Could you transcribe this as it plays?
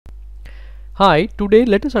Hi, today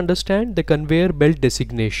let us understand the conveyor belt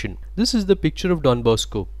designation. This is the picture of Don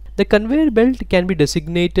Bosco. The conveyor belt can be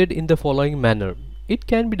designated in the following manner. It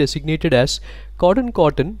can be designated as cotton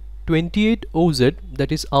 28 OZ,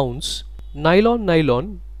 that is ounce,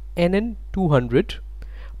 nylon NN 200,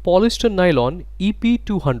 polyester nylon EP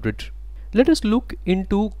 200. Let us look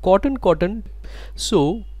into cotton.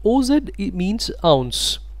 So OZ means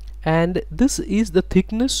ounce, and this is the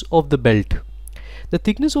thickness of the belt. The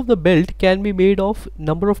thickness of the belt can be made of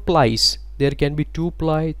number of plies. There can be 2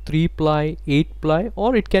 ply, 3 ply, 8 ply,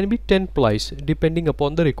 or it can be 10 plies depending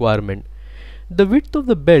upon the requirement. The width of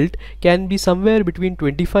the belt can be somewhere between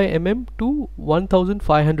 25 mm to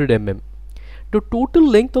 1500 mm. The total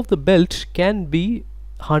length of the belt can be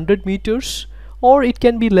 100 meters, or it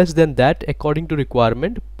can be less than that according to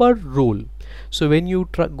requirement per roll. So when you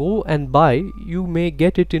go and buy, you may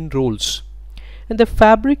get it in rolls. And the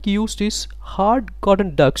fabric used is hard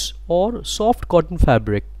cotton ducks or soft cotton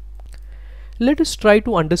fabric. Let us try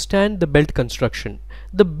to understand the belt construction.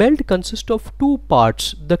 The belt consists of two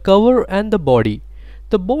parts, the cover and the body.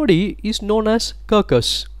 The body is known as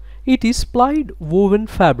carcass. It is plied woven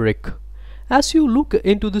fabric. As you look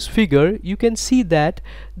into this figure, you can see that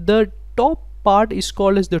the top part is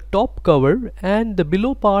called as the top cover and the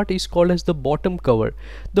below part is called as the bottom cover.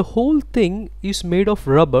 The whole thing is made of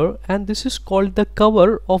rubber, and this is called the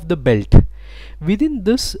cover of the belt. Within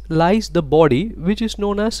this lies the body, which is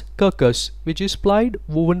known as carcass, which is plied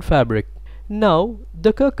woven fabric. Now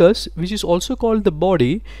the carcass, which is also called the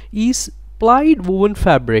body, is plied woven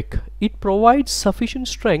fabric. It provides sufficient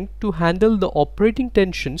strength to handle the operating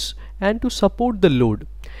tensions and to support the load.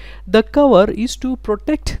 The cover is to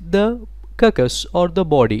protect the carcass or the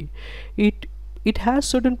body. It has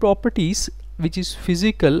certain properties which is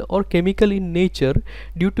physical or chemical in nature,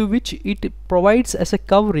 due to which it provides as a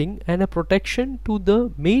covering and a protection to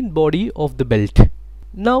the main body of the belt.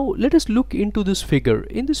 Now let us look into this figure.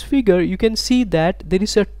 In this figure you can see that there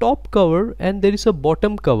is a top cover and there is a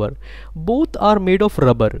bottom cover. Both are made of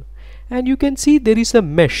rubber, and you can see there is a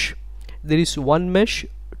mesh. There is 1 mesh,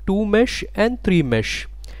 2 mesh and 3 mesh.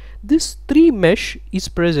 This 3 mesh is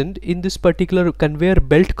present in this particular conveyor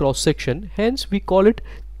belt cross section, hence we call it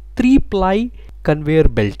 3 ply conveyor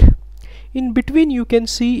belt. In between you can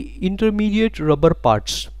see intermediate rubber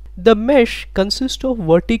parts. The mesh consists of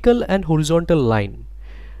vertical and horizontal line.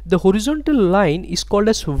 The horizontal line is called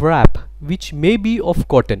as wrap, which may be of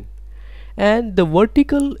cotton, and the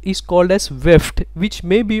vertical is called as weft, which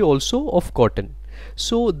may be also of cotton.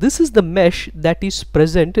 So this is the mesh that is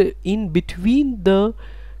present in between the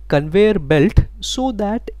conveyor belt, so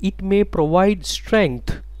that it may provide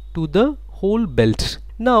strength to the whole belt.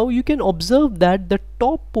 Now you can observe that the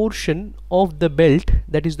top portion of the belt,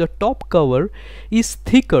 that is the top cover, is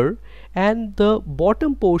thicker and the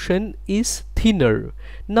bottom portion is thinner.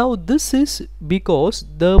 Now this is because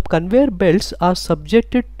the conveyor belts are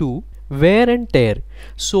subjected to wear and tear.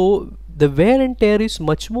 So the wear and tear is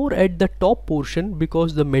much more at the top portion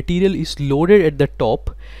because the material is loaded at the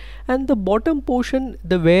top, and the bottom portion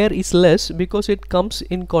the wear is less because it comes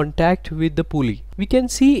in contact with the pulley. We can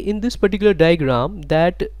see in this particular diagram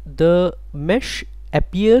that the mesh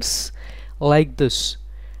appears like this,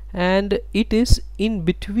 and it is in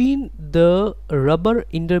between the rubber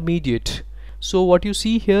intermediate. So what you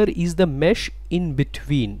see here is the mesh in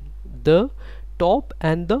between the top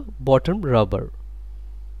and the bottom rubber.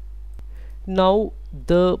 Now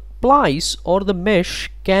the plies or the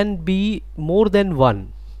mesh can be more than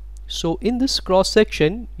one. So in this cross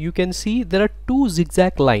section you can see there are 2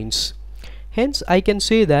 zigzag lines. Hence I can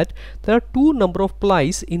say that there are 2 number of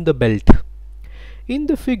plies in the belt. In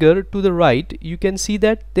the figure to the right you can see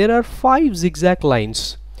that there are 5 zigzag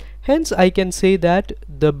lines. Hence I can say that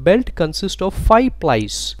the belt consists of 5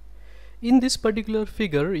 plies. In this particular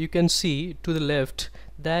figure you can see to the left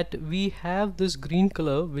that we have this green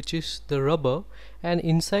color, which is the rubber, and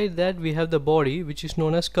inside that we have the body, which is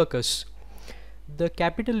known as carcass. The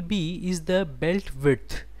capital B is the belt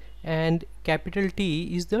width and capital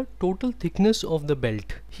T is the total thickness of the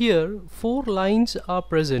belt. Here 4 lines are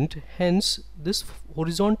present, hence this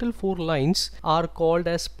horizontal 4 lines are called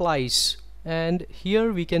as plies, and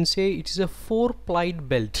here we can say it is a 4 plied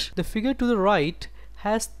belt. The figure to the right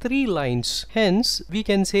has 3 lines, hence we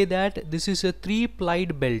can say that this is a 3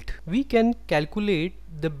 plied belt. We can calculate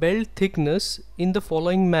the belt thickness in the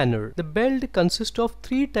following manner. The belt consists of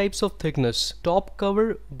 3 types of thickness: top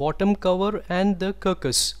cover, bottom cover and the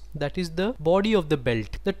carcass, that is the body of the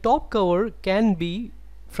belt. The top cover can be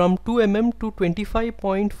from 2 mm to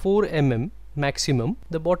 25.4 mm maximum.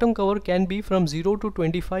 The bottom cover can be from 0 to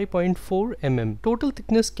 25.4 mm. Total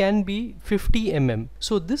thickness can be 50 mm.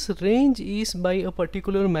 So this range is by a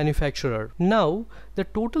particular manufacturer. Now the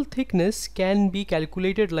total thickness can be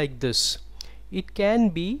calculated like this. It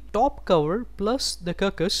can be top cover plus the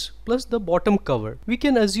carcass plus the bottom cover. We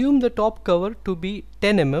can assume the top cover to be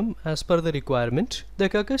 10 mm as per the requirement. The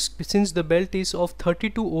carcass, since the belt is of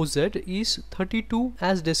 32 OZ, is 32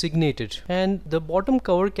 as designated, and the bottom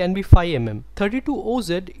cover can be 5 mm. 32 OZ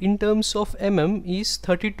in terms of mm is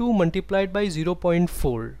 32 multiplied by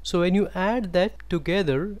 0.4. So when you add that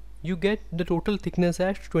together, you get the total thickness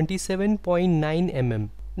as 27.9 mm.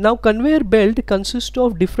 Now conveyor belt consists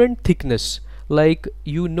of different thickness. Like,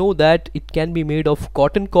 you know that it can be made of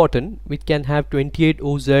cotton, which can have 28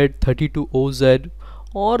 OZ, 32 OZ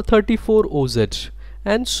or 34 OZ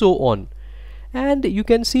and so on. And you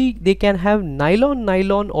can see they can have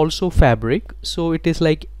nylon also fabric. So it is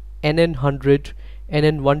like NN100,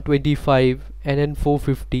 NN125,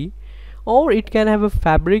 NN450, or it can have a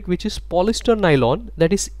fabric which is polyester nylon,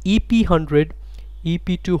 that is EP100,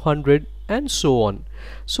 EP200 and so on.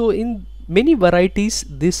 So in many varieties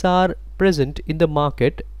these are present in the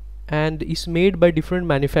market and is made by different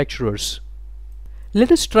manufacturers.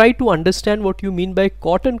 Let us try to understand what you mean by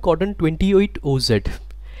cotton 28 OZ.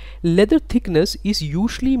 Leather thickness is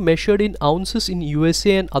usually measured in ounces in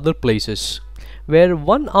USA and other places, where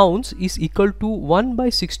 1 ounce is equal to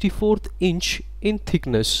 1/64th inch in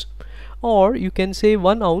thickness, or you can say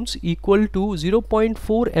 1 ounce equal to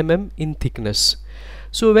 0.4 mm in thickness.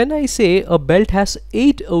 So when I say a belt has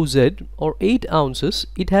 8 OZ or 8 ounces,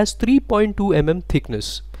 it has 3.2 mm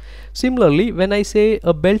thickness. Similarly, when I say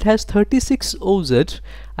a belt has 36 OZ,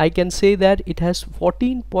 I can say that it has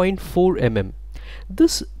 14.4 mm.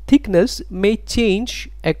 This thickness may change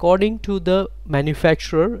according to the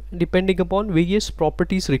manufacturer depending upon various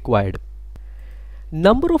properties required.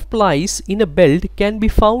 Number of plies in a belt can be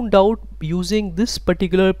found out using this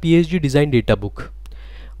particular PhD design data book.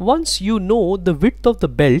 Once you know the width of the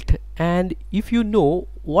belt, and if you know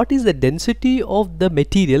what is the density of the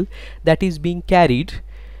material that is being carried,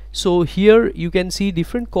 so here you can see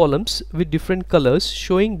different columns with different colors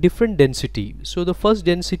showing different density. So the first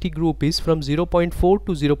density group is from 0.4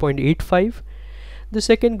 to 0.85. The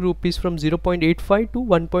second group is from 0.85 to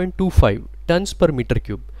 1.25 tons per meter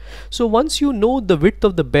cube. So once you know the width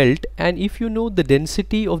of the belt and if you know the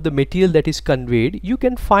density of the material that is conveyed, you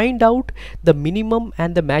can find out the minimum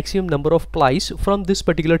and the maximum number of plies from this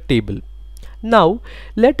particular table. Now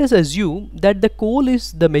let us assume that the coal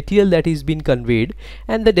is the material that is being conveyed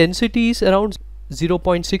and the density is around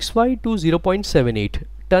 0.65 to 0.78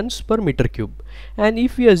 tons per meter cube, and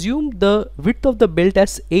if we assume the width of the belt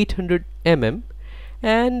as 800 mm,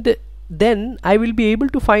 and then I will be able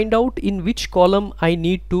to find out in which column I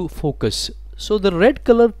need to focus. So the red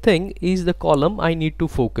color thing is the column I need to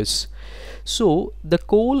focus. So the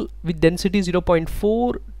coal with density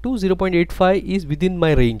 0.4 to 0.85 is within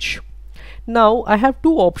my range. Now I have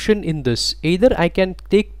two options in this. Either I can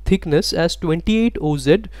take thickness as 28 OZ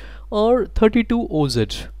or 32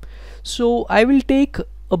 OZ. So I will take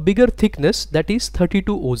a bigger thickness, that is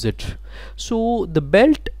 32 OZ. So the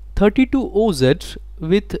belt 32 OZ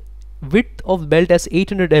with width of belt as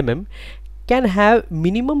 800 mm can have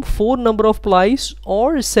minimum 4 number of plies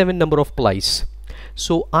or 7 number of plies.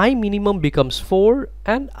 So I minimum becomes 4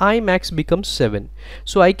 and I max becomes 7.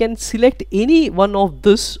 So I can select any one of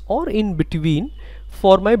this or in between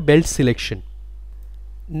for my belt selection.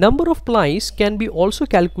 Number of plies can be also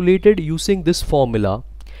calculated using this formula,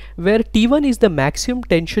 where T1 is the maximum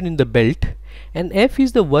tension in the belt and F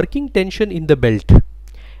is the working tension in the belt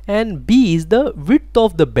and B is the width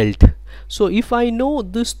of the belt. So if I know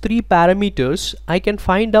these three parameters, I can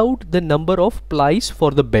find out the number of plies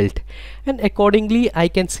for the belt, and accordingly I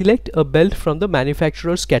can select a belt from the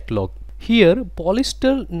manufacturer's catalog. Here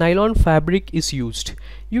polyester nylon fabric is used.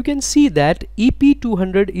 You can see that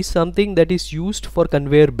EP200 is something that is used for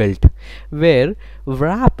conveyor belt, where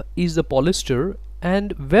wrap is the polyester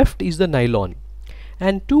and weft is the nylon,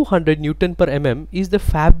 and 200 Newton per mm is the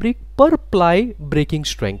fabric per ply breaking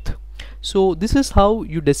strength. So this is how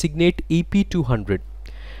you designate EP200.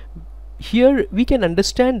 Here we can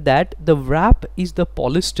understand that the wrap is the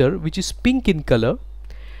polyester, which is pink in color,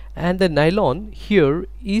 and the nylon here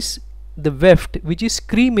is the weft, which is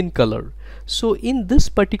cream in color. So in this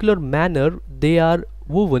particular manner they are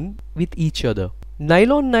woven with each other.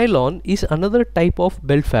 Nylon is another type of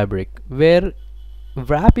belt fabric, where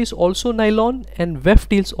wrap is also nylon and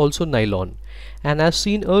weft is also nylon, and as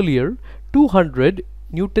seen earlier, 200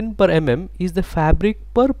 Newton per mm is the fabric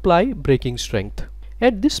per ply breaking strength.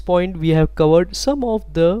 At this point we have covered some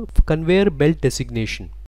of the conveyor belt designation.